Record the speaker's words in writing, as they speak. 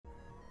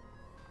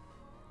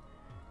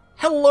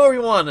Hello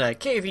everyone,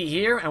 KV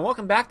here, and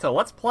welcome back to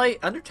Let's Play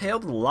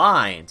Undertale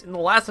Lines. In the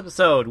last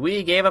episode,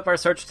 we gave up our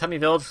search for Tummy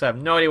Village because I have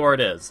no idea where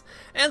it is.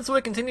 And so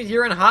we continued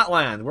here in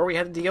Hotland, where we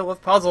had to deal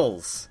with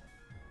puzzles.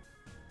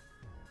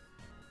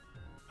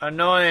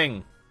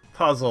 Annoying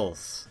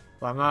puzzles.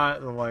 I'm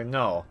not, like,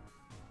 no.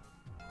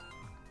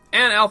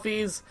 And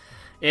Alfie's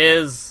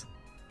is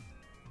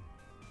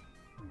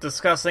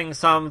discussing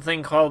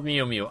something called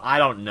Mew Mew. I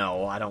don't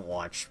know. I don't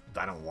watch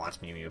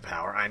Mew Mew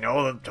Power. I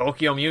know that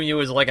Tokyo Mew Mew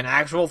is like an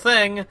actual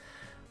thing.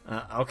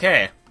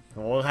 Okay.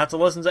 We'll have to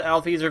listen to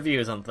Alfie's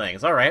reviews on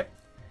things. Alright.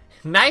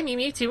 My Mew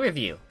Mew 2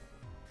 review.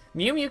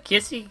 Mew Mew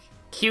Kissy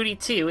Cutie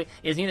 2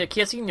 is neither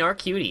kissy nor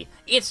cutie.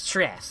 It's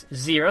trash.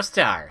 0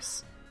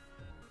 stars.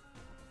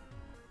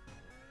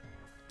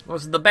 Well,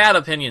 this is the bad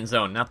opinion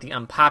zone, not the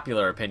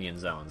unpopular opinion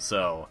zone,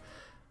 so...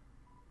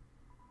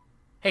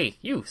 Hey,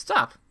 you,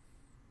 stop!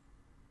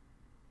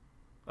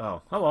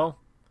 Oh, hello.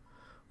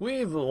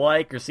 We've,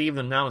 received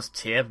an anonymous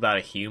tip about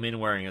a human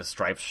wearing a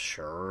striped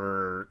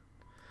shirt.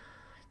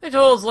 They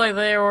told us,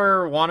 they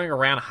were wandering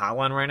around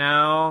Hotland right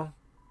now.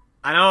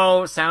 I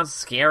know, sounds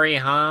scary,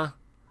 huh?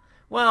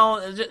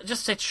 Well,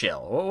 just stay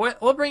chill.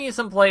 We'll bring you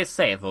someplace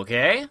safe,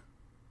 okay?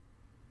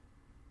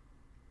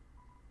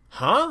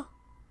 Huh?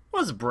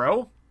 What is it,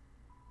 bro?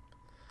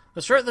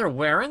 The shirt they're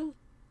wearing?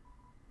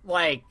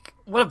 What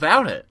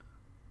about it?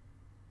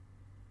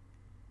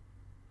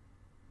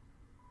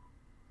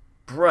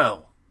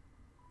 Bro,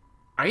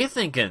 are you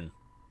thinking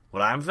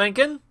what I'm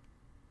thinking?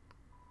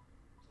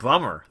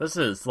 Bummer. This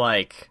is,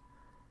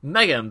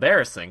 mega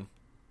embarrassing.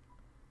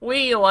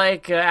 We,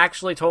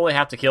 actually totally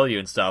have to kill you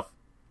and stuff.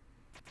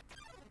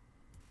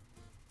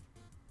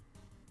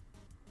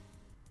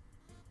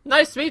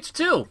 Nice speech,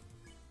 too!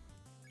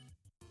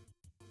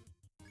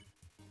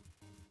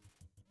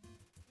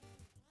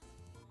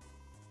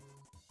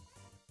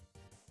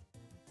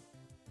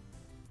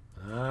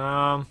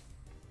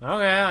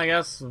 Okay, I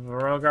guess the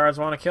royal guards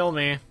want to kill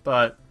me,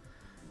 but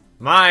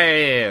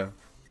my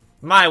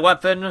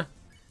weapon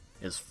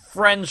is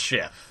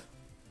friendship.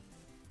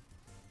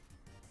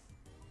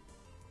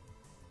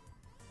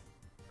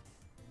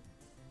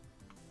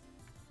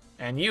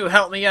 And you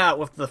help me out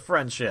with the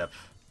friendship.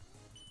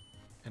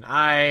 And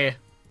I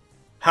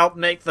help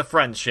make the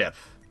friendship.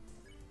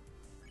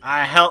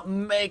 I help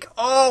make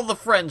all the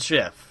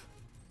friendship.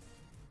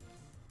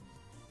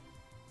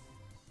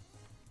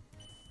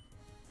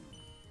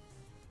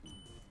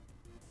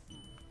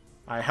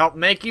 I help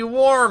make you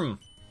warm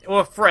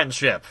with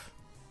friendship.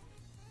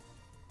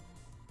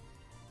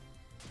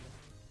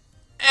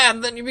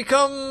 And then you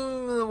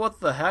become... what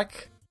the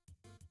heck?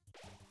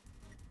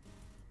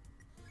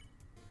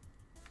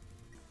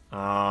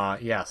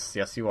 Yes.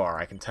 Yes, you are.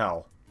 I can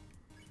tell.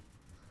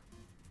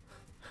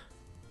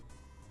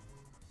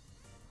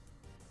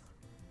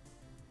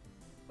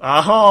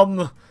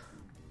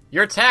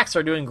 Your attacks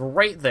are doing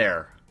great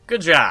there.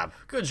 Good job.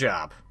 Good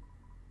job.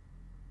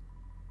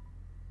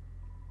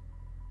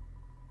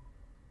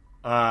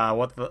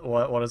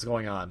 What is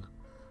going on?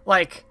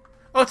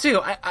 Oh,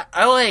 too,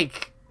 I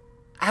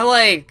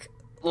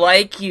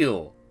like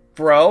you,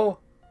 bro.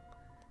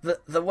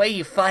 The way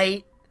you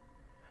fight,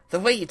 the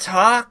way you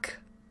talk.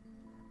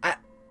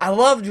 I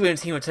love doing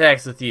team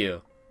attacks with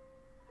you.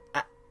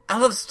 I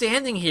love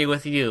standing here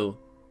with you,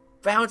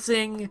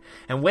 bouncing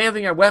and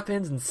waving our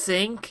weapons in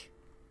sync.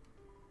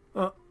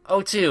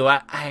 Oh, too,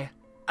 I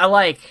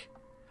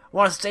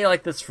want to stay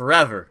like this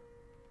forever.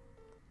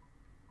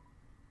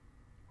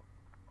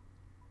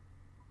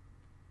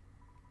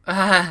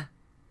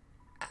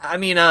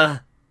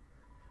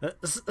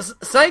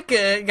 Psych,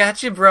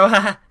 got you,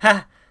 bro.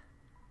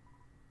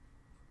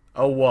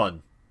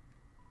 01.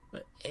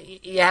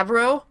 Yeah,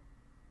 bro?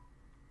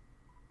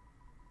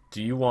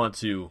 Do you want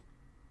to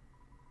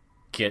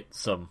get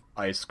some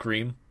ice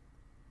cream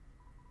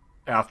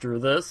after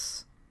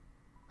this?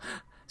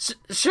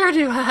 Sure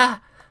do,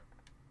 Are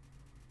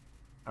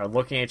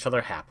looking at each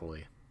other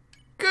happily.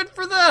 Good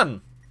for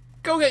them!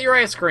 Go get your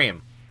ice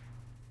cream!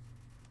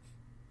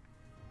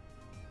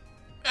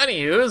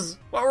 Anywho's,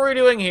 what were we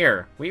doing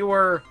here? We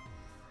were...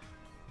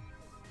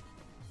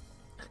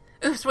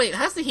 Oops, wait,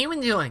 how's the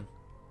human doing?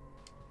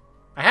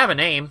 I have a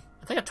name.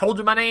 I think I told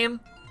you my name.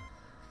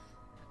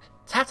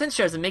 Top 10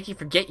 shows that make you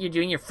forget you're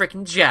doing your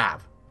frickin'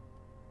 job.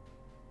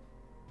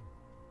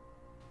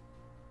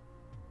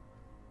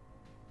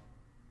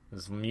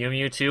 Is Mew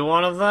Mew 2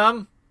 one of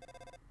them?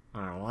 I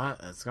don't know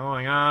what is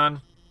going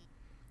on.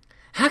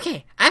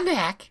 Okay, I'm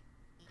back.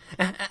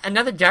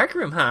 Another dark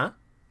room, huh?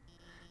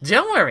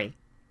 Don't worry.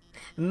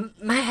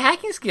 My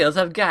hacking skills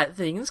have got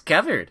things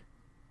covered.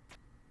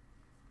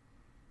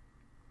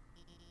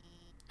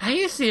 Are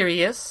you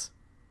serious?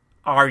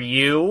 Are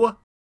you?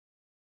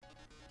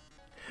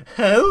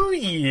 Oh,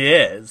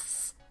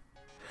 yes.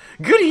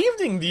 Good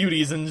evening,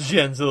 beauties and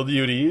gentle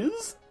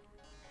beauties.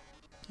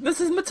 This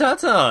is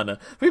Mettaton,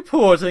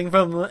 reporting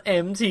from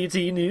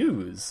MTT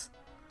News.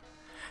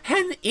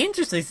 An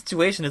interesting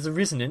situation has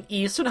arisen in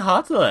Eastern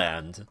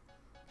Hotland.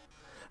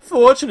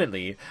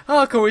 Fortunately,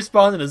 our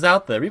correspondent is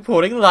out there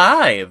reporting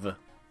live.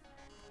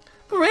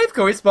 Brave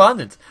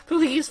correspondent,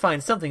 please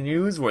find something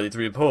newsworthy to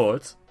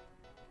report.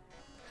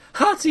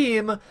 Our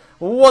team,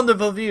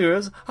 wonderful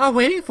viewers, are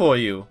waiting for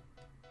you.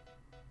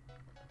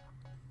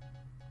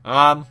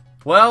 Well,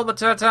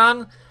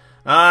 Mettaton,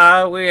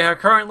 we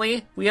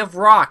have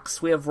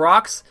rocks. We have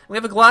rocks, and we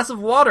have a glass of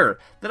water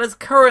that is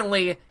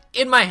currently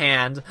in my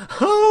hand.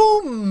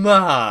 Oh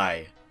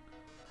my!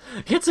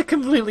 It's a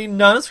completely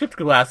nondescript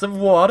glass of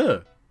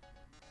water.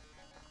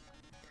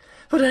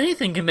 But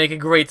anything can make a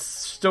great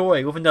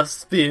story with enough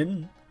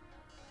spin.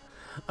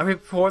 I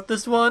report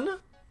this one?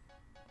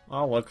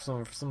 I'll look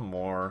for some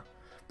more.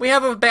 We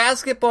have a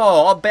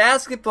basketball! A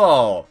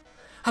basketball!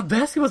 A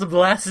basketball's a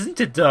blast,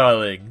 isn't it,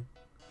 darling?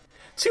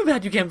 Too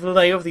bad you can't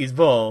play with these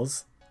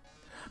balls.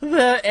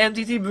 They're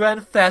N18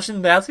 brand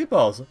fashion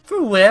basketballs.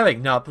 For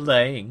wearing, not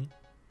playing.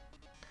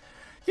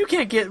 You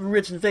can't get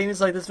rich and famous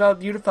like this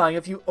without beautifying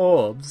a few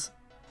orbs.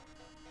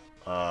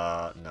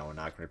 No, we're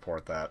not gonna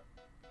report that.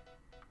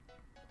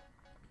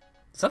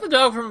 Is that the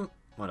dog from...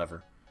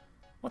 whatever.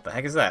 What the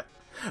heck is that?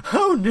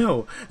 Oh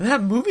no!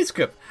 That movie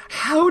script!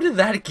 How did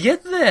that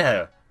get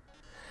there?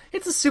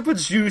 It's a super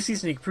juicy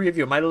sneak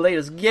preview of my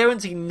latest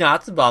guaranteed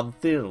not to bomb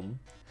film.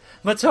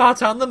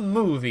 Mettaton the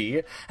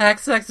movie,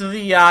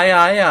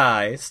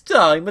 XXVIII,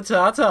 starring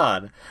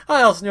Mettaton.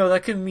 I also know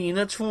that could mean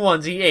a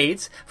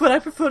 28, but I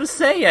prefer to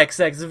say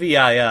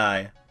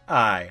XXVIII.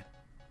 I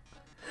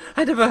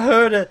never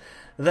heard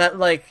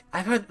that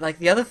I've heard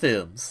the other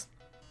films.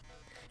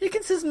 It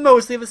consists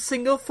mostly of a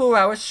single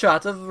 4-hour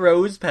shot of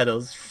rose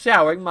petals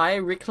showering my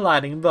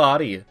reclining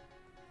body.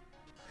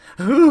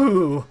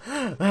 Ooh,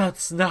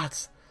 that's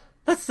not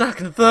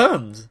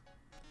confirmed.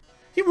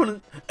 You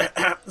wouldn't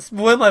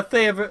spoil my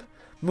favorite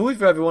movie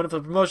for everyone with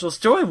a promotional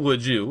story,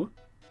 would you?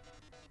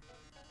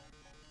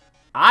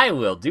 I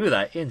will do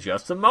that in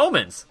just a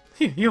moment.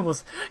 You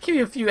almost give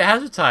me a few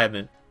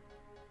advertisement.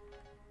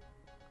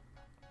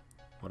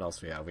 What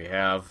else we have? We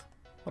have...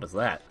 what is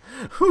that?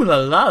 Ooh la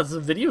la, this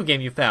video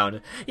game you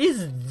found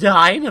is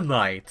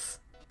dynamite.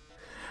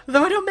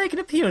 Though I don't make an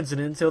appearance in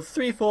it until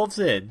 3/4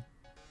 in.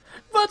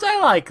 But I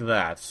like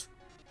that.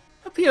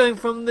 Appearing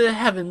from the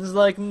heavens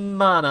like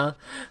manna,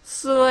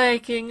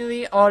 slaking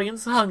the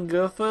audience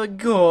hunger for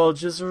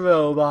gorgeous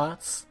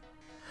robots.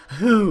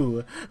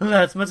 Ooh,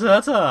 that's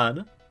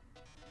Mettaton.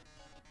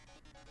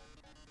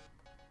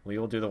 We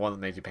will do the one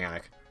that made you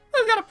panic.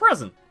 I've got a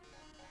present.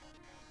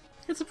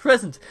 It's a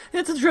present,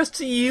 and it's addressed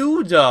to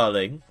you,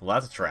 darling. Well,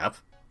 that's a trap.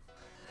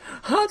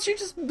 Aren't you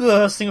just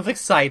bursting with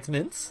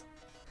excitement?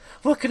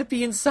 What could it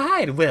be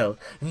inside? Well,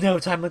 no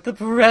time like the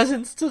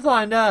present to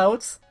find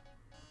out.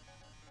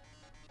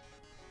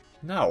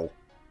 No.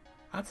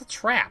 That's a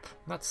trap.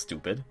 I'm not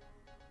stupid.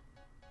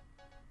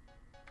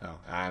 Oh,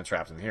 I'm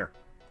trapped in here.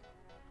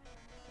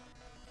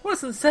 What a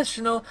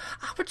sensational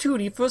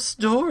opportunity for a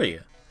story.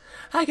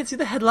 I can see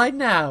the headline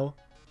now.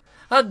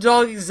 A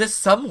dog exists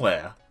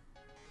somewhere.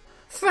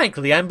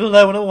 Frankly, I'm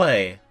blown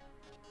away.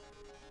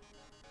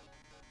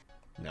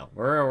 No,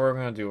 we're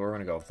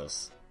gonna go with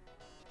this.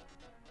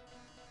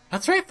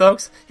 That's right,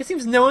 folks. It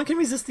seems no one can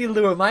resist the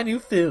allure of my new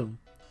film.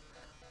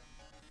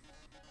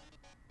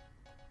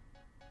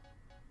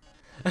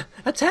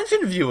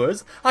 Attention,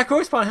 viewers! Our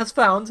correspondent has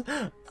found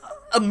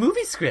a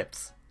movie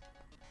script.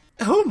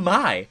 Oh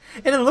my!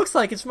 And it looks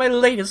like it's my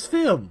latest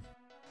film.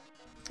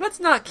 Let's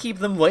not keep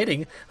them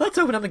waiting. Let's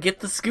open up and get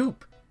the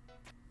scoop.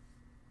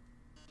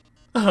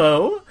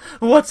 Oh?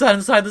 What's that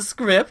inside the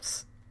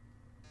script?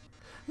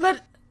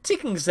 That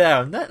ticking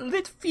sound, that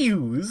lit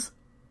fuse.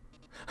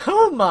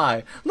 Oh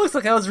my! Looks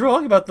like I was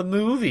wrong about the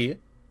movie.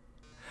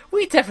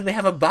 We definitely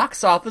have a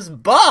box office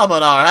bomb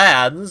on our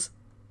hands.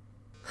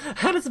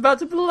 And it's about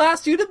to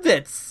blast you to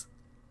bits.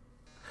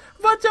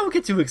 But don't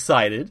get too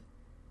excited.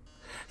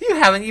 You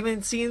haven't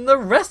even seen the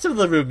rest of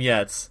the room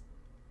yet.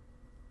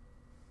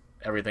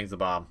 Everything's a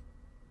bomb.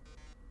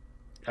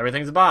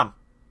 Everything's a bomb.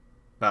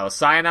 That was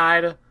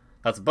cyanide.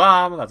 That's a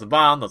bomb. That's a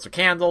bomb. Those are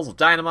candles with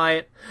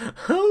dynamite.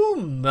 Oh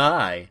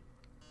my.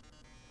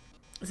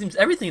 It seems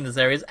everything in this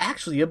area is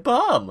actually a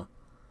bomb.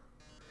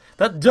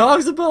 That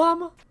dog's a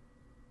bomb.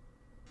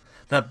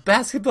 That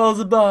basketball's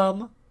a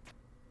bomb.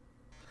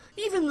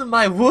 Even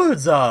my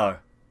words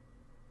are.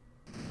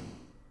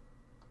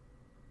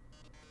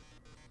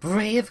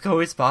 Brave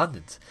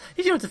correspondent.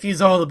 You don't have to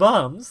defuse all the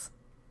bombs.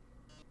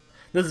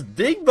 This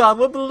big bomb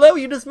will blow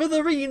you to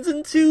smithereens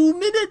in 2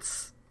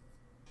 minutes.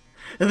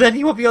 And then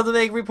you won't be able to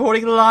make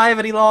reporting live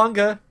any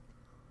longer.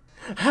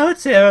 How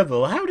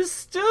terrible. How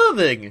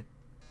disturbing.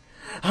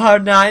 Our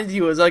 9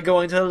 viewers are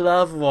going to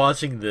love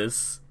watching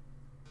this.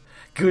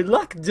 Good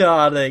luck,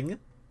 darling.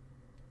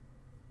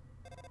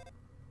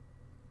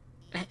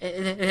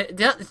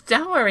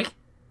 Don't worry.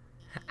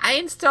 I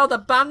installed a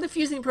bomb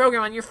defusing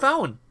program on your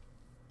phone.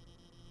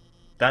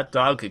 That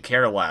dog could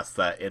care less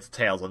that its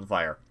tail's on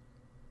fire.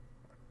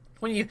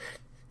 When you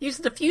use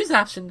the defuse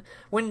option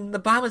when the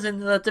bomb is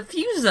in the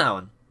defuse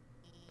zone.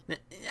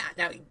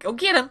 Now, go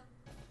get him.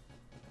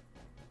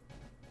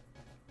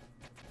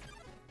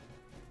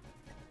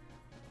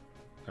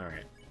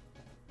 Alright.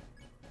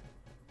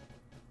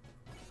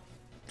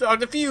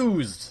 Dog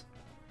defused!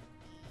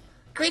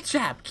 Great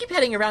job! Keep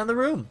heading around the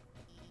room.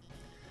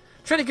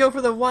 Try to go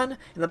for the one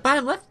in the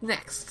bottom left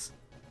next.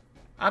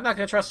 I'm not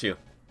gonna trust you.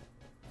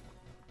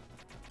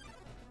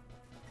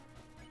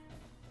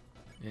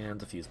 And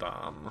defuse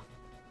bomb.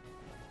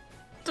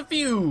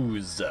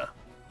 Defuse!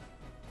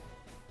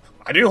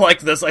 I do like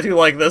this, I do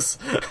like this.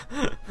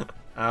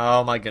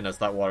 Oh my goodness,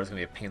 that water's gonna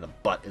be a pain in the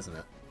butt, isn't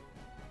it?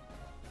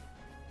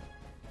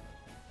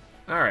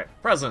 Alright,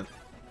 present.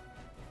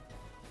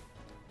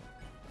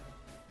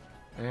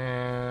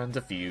 And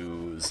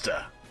diffused.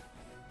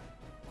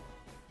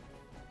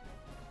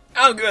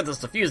 I'm good at this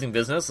diffusing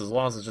business, as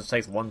long as it just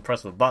takes one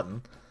press of a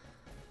button.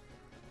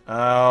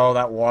 Oh,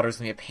 that water's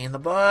gonna be a pain in the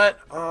butt.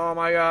 Oh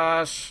my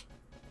gosh.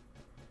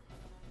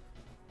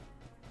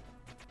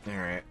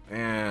 Alright,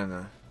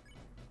 and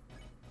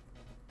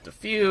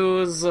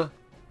diffuse. We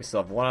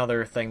still have one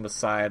other thing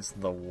besides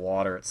the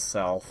water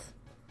itself.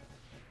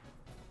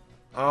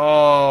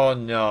 Oh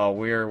no,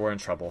 we're in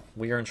trouble.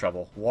 We are in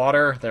trouble.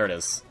 Water, there it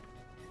is.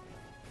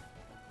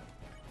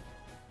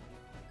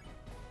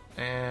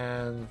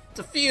 And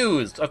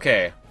diffused.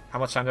 Okay, how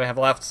much time do I have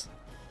left?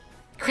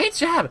 Great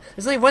job!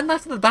 There's only one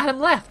left in the bottom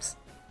left.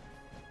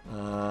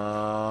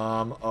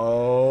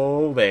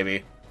 Oh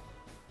baby.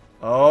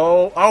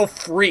 Oh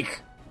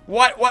freak.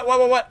 What?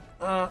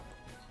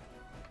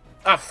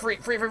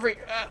 Freak.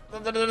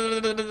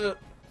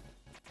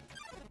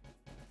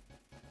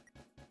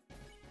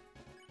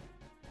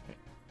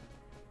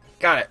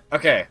 Got it.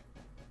 Okay.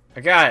 I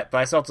got it, but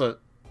I still have to...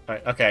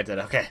 Right, okay, I did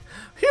it. Okay.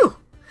 Phew!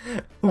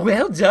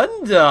 Well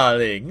done,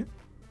 darling.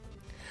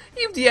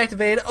 You've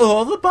deactivated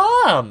all the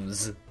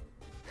bombs.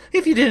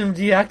 If you didn't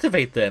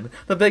deactivate them,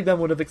 the Big Bang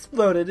would have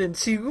exploded in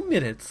 2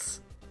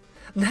 minutes.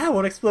 Now it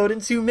won't explode in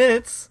 2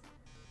 minutes.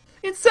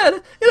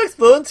 Instead, it'll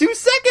explode in 2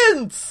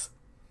 seconds!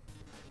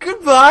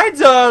 Goodbye,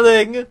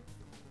 darling!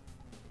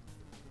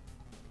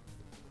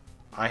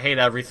 I hate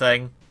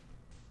everything.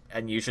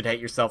 And you should hate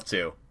yourself,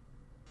 too.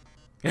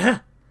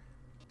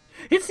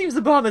 It seems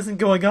the bomb isn't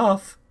going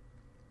off.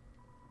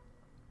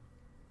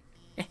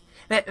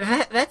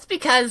 That's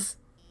because...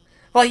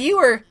 while you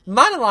were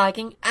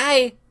monologuing,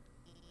 I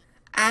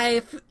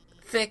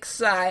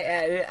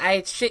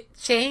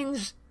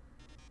changed...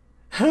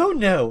 Oh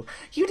no,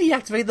 you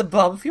deactivated the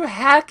bomb with your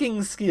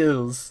hacking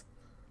skills.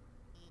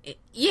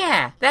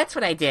 Yeah, that's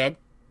what I did.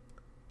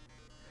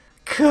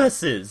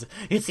 Curses!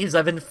 It seems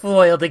I've been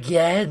foiled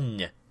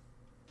again.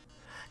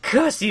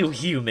 Curse you,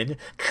 human!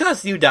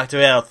 Curse you, Dr.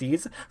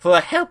 Althys, for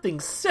helping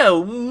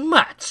so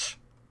much!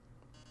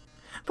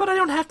 But I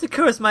don't have to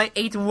curse my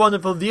 8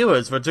 wonderful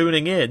viewers for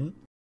tuning in.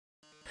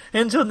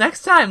 Until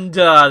next time,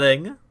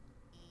 darling!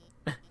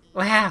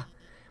 Wow,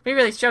 we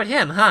really showed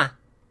him, huh?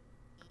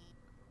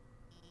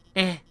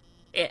 I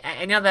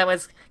know that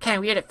was kind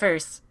of weird at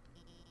first.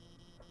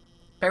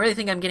 But I really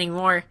think I'm getting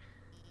more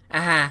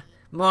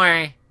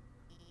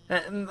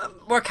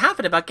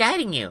confident about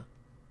guiding you.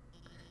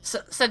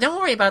 So don't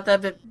worry about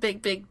the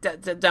big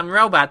dumb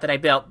robot that I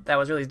built that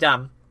was really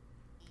dumb.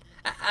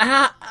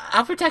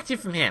 I'll protect you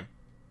from him.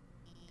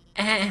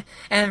 And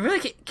it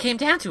really came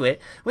down to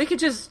it. We could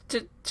just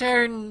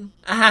turn...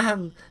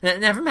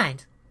 never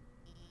mind.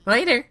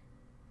 Later.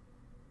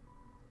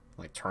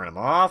 Like, turn him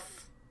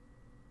off?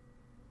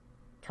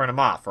 Turn him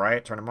off,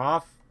 right? Turn him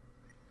off?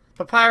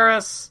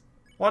 Papyrus,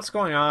 what's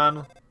going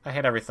on? I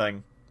hate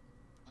everything.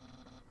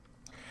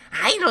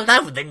 I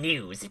love the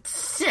news. It's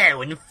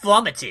so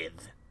informative.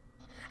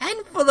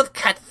 And full of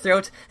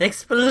cutthroat,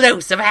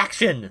 explosive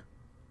action.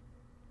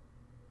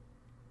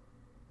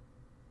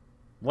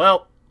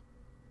 Well,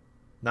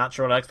 not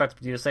sure what I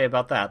expected you to say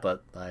about that,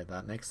 but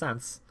that makes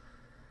sense.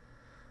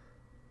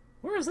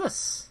 Where is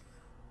this?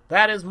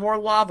 That is more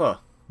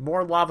lava.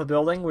 More lava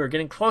building. We're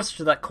getting closer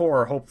to that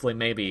core, hopefully,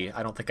 maybe.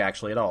 I don't think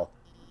actually at all.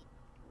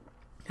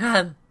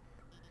 I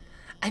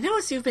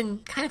noticed you've been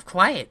kind of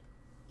quiet.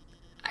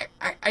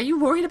 Are you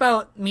worried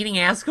about meeting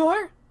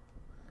Asgore?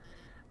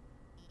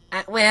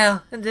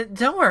 Well,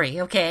 don't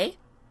worry, okay?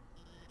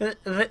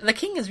 The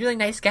king is a really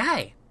nice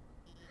guy.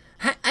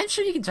 I'm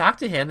sure you can talk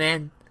to him,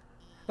 and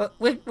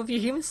with your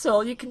human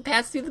soul, you can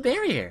pass through the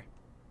barrier.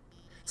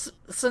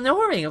 So no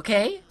worrying,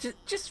 okay?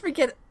 Just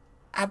forget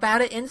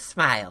about it and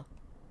smile.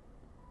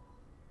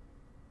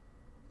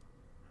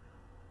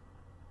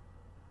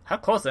 How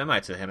close am I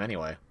to him,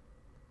 anyway?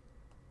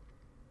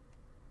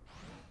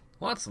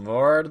 Let's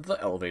board the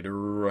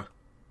elevator.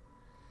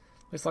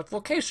 We select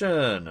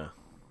location.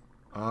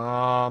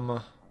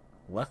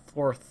 Left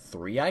floor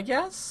 3, I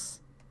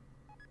guess?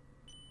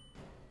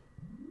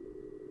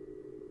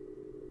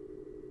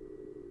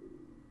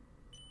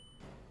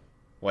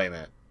 Wait a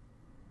minute.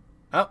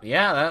 Oh,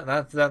 yeah,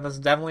 that's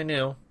definitely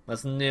new.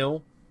 That's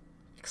new.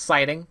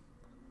 Exciting.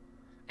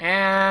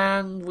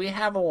 And we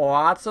have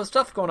lots of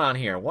stuff going on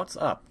here. What's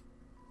up?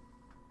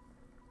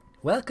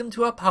 Welcome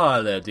to our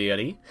parlor,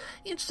 dearie.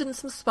 Interested in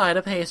some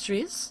spider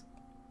pastries?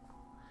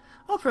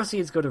 All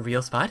proceeds go to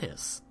real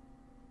spiders.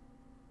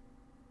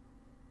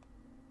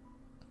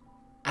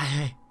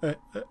 I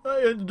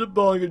ended up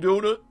buying a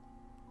donut.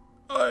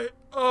 I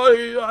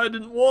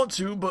didn't want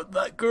to, but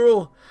that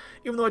girl,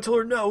 even though I told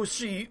her no,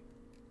 she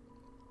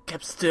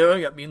kept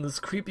staring at me in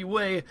this creepy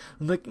way,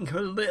 licking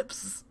her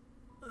lips.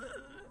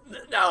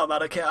 Now I'm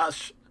out of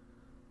cash.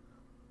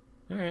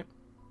 Alright.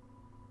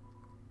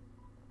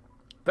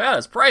 That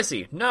is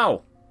pricey.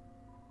 No.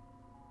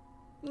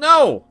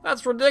 No!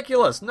 That's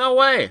ridiculous. No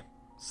way.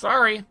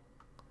 Sorry.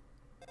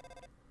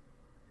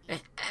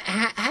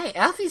 Hi,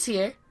 Alfie's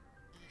here.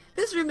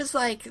 This room is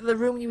like the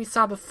room we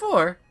saw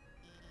before.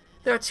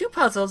 There are 2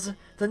 puzzles,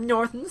 the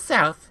north and the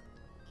south.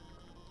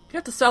 You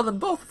have to solve them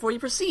both before you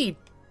proceed.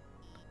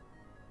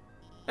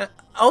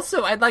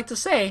 Also, I'd like to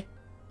say,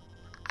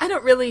 I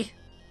don't really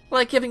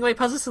like giving away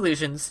puzzle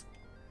solutions.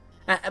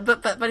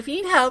 But if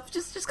you need help,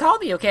 just call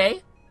me,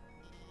 okay?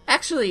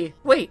 Actually,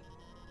 wait.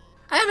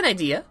 I have an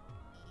idea.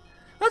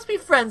 Let's be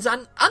friends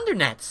on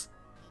Undernets.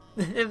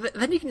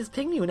 Then you can just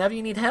ping me whenever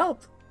you need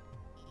help.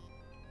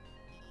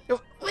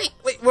 Wait,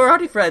 we're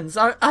already friends,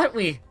 aren't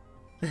we?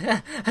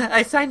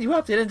 I signed you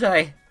up, didn't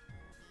I?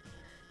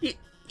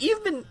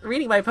 You've been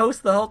reading my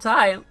posts the whole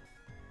time.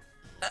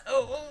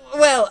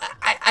 Well,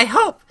 I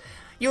hope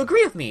you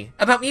agree with me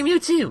about Mew Mew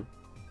too.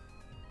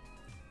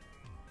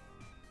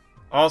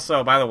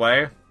 Also, by the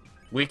way,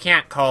 we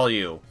can't call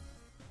you.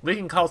 We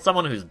can call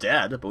someone who's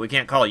dead, but we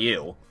can't call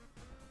you.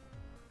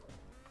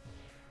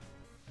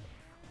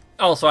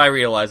 Also, I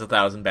realize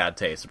that was in bad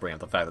taste to bring up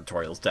the fact that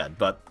Toriel's dead,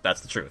 but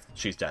that's the truth.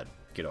 She's dead.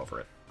 Get over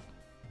it.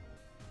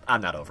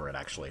 I'm not over it,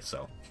 actually,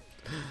 so.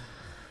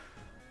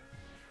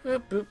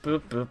 Boop, boop,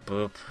 boop, boop,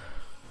 boop.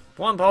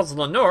 One puzzle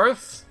to the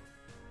north.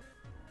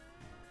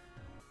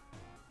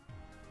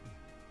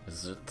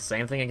 Is it the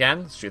same thing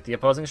again? Shoot the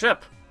opposing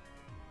ship.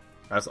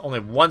 That's only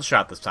one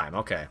shot this time,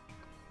 okay.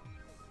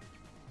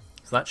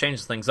 So that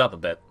changes things up a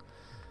bit.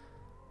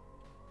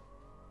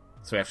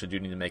 So we actually do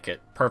need to make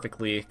it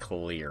perfectly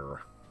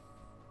clear.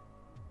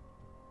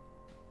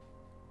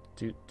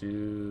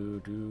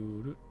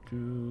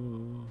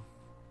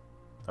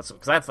 That's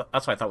what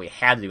I thought we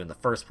had to do in the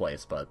first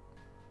place, but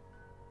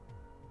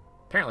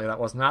apparently that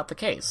was not the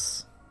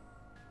case.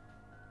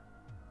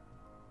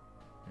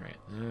 Alright,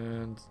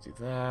 and let's do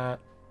that.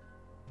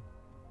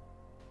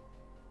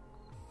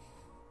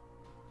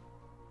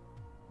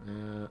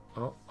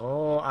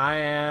 I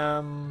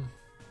am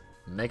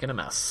making a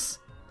mess.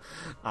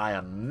 I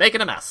am making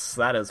a mess.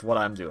 That is what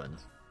I'm doing.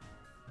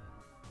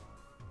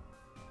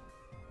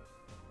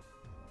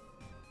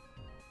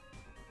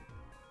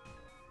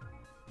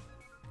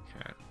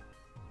 Okay.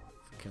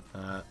 Get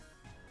that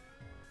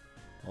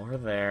over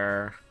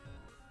there.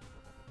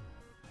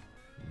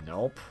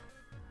 Nope.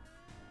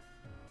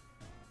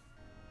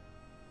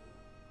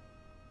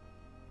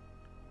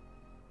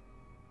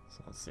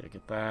 So let's see,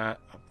 get that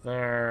up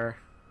there.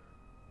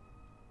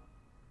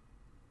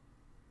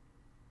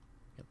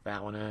 Get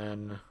that one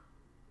in.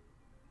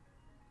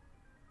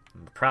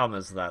 And the problem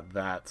is that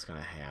that's going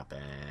to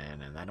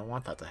happen, and I don't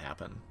want that to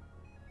happen.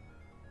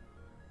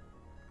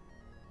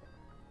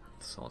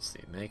 So let's see,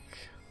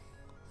 make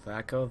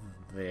that go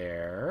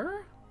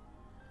there.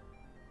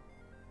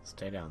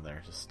 Stay down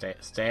there. Just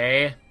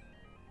stay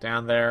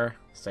down there.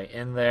 Stay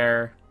in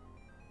there.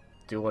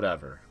 Do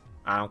whatever.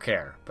 I don't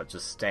care, but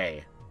just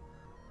stay.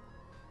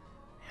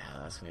 Yeah,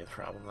 that's gonna be the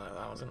problem.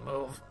 That was gonna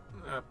move.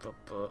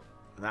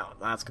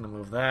 That's gonna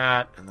move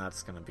that, and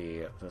that's gonna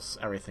be this.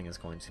 Everything is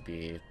going to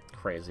be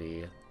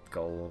crazy.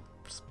 Go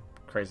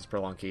crazy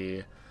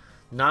spelunky,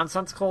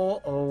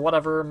 nonsensical, or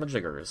whatever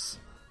majiggers.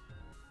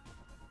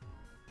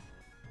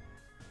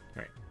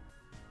 All right,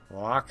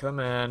 lock them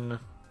in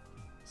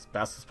as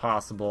best as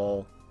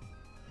possible,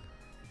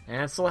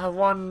 and still have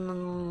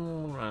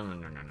one.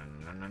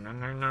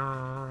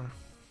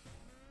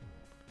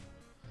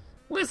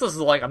 At least this is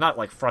like, I'm not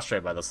like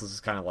frustrated by this. This is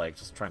kind of like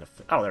just trying to.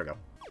 Oh, there we go.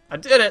 I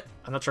did it!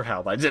 I'm not sure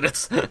how, but I did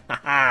it.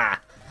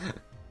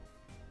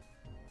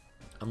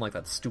 Unlike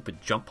that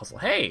stupid jump puzzle.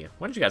 Hey,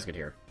 when did you guys get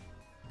here?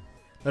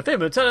 My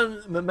favorite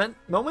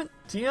moment,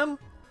 TM?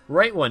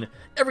 Right when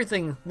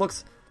everything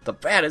looks the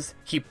baddest,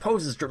 he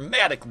poses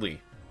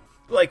dramatically.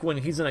 Like when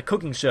he's in a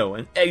cooking show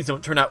and eggs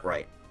don't turn out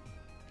right.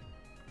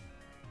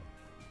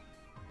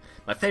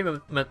 My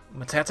favorite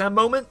Mettaton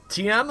moment,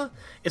 TM,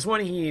 is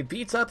when he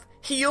beats up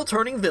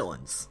heel-turning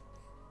villains.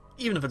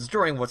 Even if it's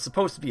during what's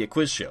supposed to be a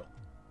quiz show.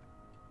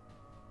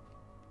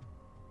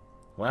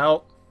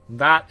 Well,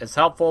 that is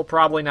helpful,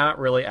 probably not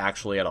really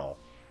actually at all.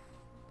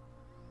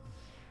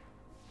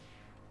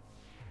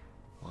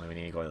 Well, we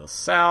need to go to the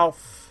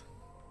south.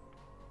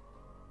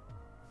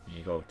 We need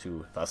to go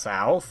to the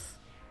south.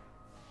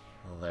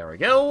 Well, there we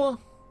go.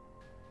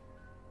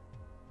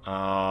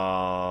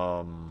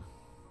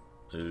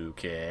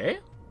 Okay.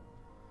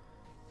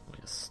 We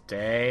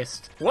stay.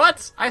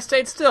 What? I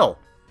stayed still.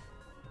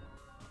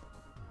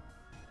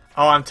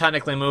 Oh, I'm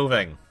technically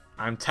moving.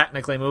 I'm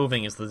technically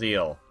moving is the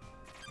deal.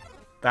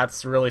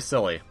 That's really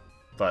silly,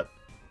 but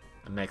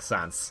it makes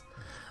sense.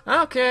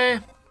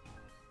 Okay.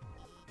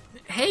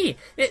 Hey,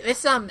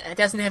 this doesn't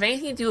have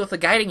anything to do with the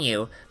guiding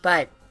you,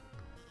 but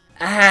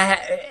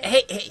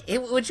hey,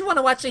 would you want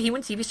to watch a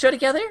human TV show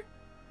together?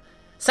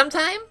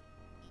 Sometime?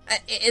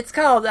 It's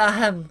called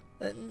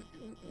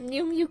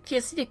Mew Mew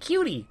Kiss the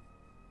Cutie.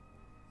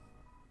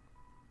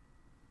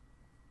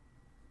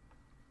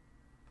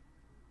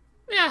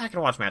 Yeah, I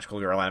can watch magical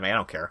girl anime, I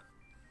don't care.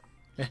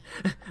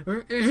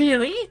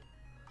 Really?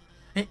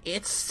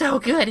 It's so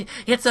good.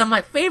 It's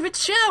my favorite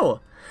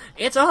show.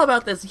 It's all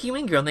about this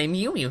human girl named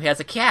Mew Mew who has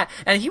a cat,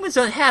 and humans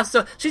don't have,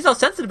 so she's all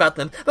sensitive about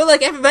them. But,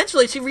 like,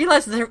 eventually she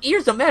realizes that her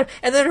ears don't matter,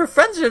 and then her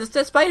friends are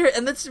despite her,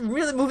 and that's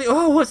really moving.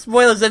 Oh, what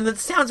spoilers, and it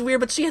sounds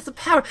weird, but she has the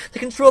power to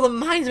control the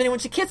minds of anyone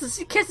she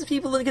kisses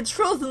people and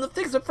controls them to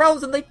fix their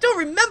problems, and they don't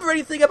remember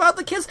anything about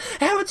the kiss,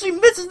 and when she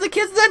misses the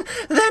kiss,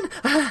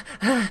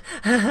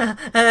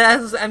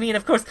 I mean,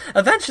 of course,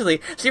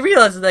 eventually she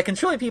realizes that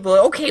controlling people,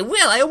 okay,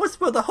 Will, I almost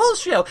spoiled the whole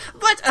show,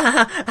 but,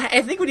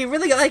 I think you'd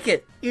really like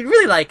it. You'd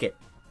really like it.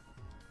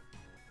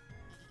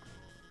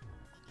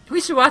 We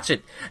should watch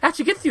it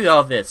after you get through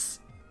all this.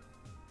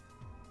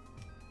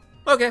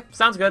 Okay,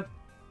 sounds good.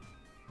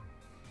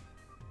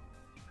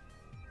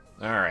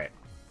 Alright.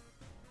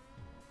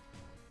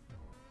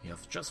 You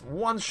have just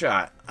one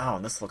shot. Oh,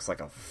 and this looks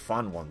like a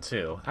fun one,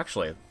 too.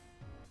 Actually.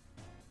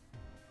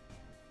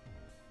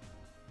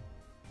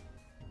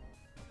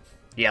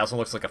 Yeah, this one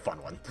looks like a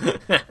fun one.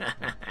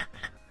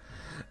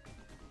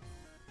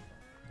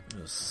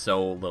 There's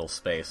so little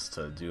space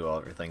to do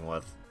everything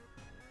with.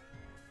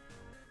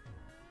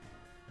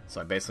 So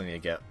I basically need to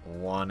get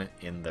one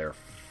in there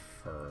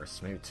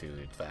first. Maybe two,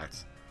 in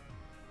fact.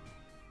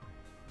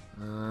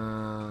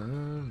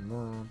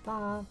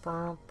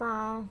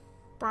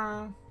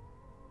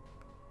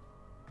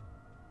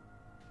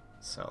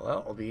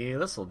 So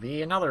this will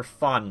be another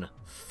fun,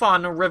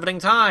 riveting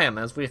time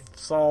as we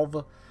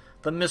solve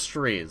the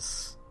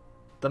mysteries.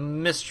 The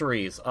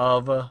mysteries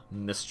of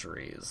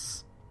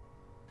mysteries.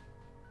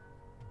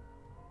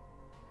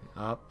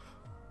 Up.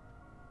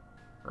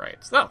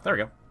 Right. So, there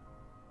we go.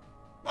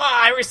 Oh,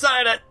 I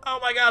reset it! Oh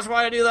my gosh,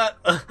 why did I do that?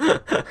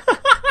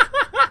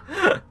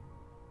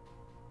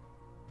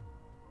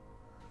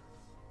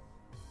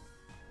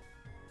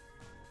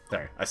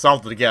 There, I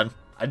solved it again.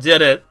 I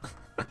did it!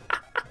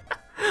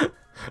 Oh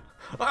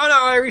no,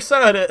 I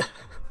reset it!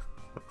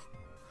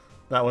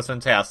 That was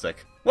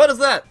fantastic. What is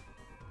that?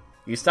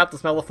 You stop to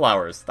smell the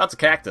flowers. That's a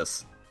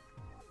cactus.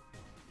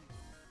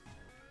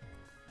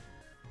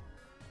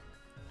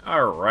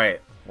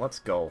 Alright, let's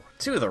go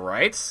to the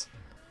right.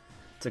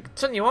 To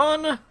continue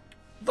on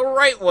the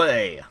right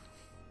way.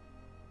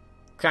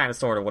 Kind of,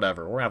 sort of,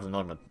 whatever. We're having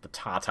another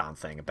Mettaton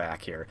thing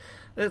back here.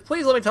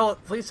 Please tell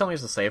me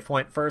it's a save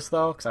point first,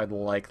 though, because I'd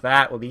like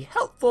that. Would be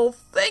helpful.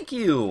 Thank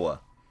you!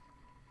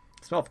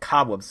 The smell of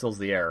cobwebs fills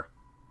the air.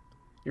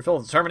 You're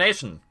filled with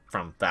determination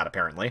from that,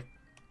 apparently.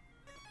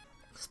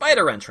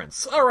 Spider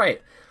entrance.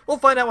 Alright. We'll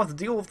find out what the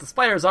deal with the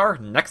spiders are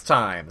next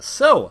time.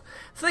 So,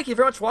 thank you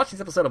very much for watching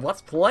this episode of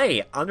Let's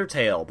Play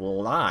Undertale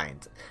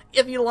Blind.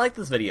 If you like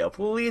this video,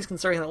 please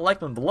consider hitting that like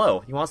button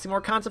below. You want to see more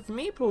content from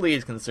me?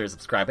 Please consider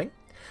subscribing.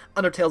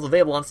 Undertale's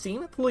available on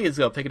Steam. Please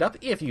go pick it up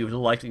if you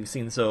liked what you've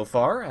seen so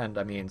far. And,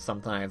 I mean,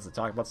 sometimes they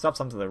talk about stuff,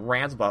 sometimes they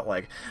rant about,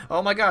 like,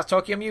 oh my gosh,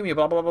 Tokyo Mew Mew,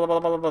 blah, blah, blah, blah,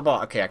 blah, blah,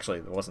 blah. Okay, actually,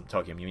 it wasn't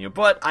Tokyo Mew Mew,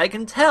 but I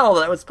can tell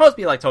that it was supposed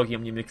to be like Tokyo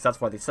Mew Mew because that's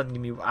why they said Mew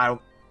Mew.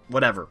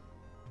 Whatever.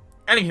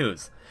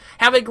 Anywho's,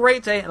 have a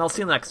great day, and I'll see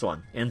you in the next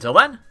one. Until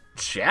then,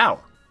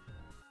 ciao!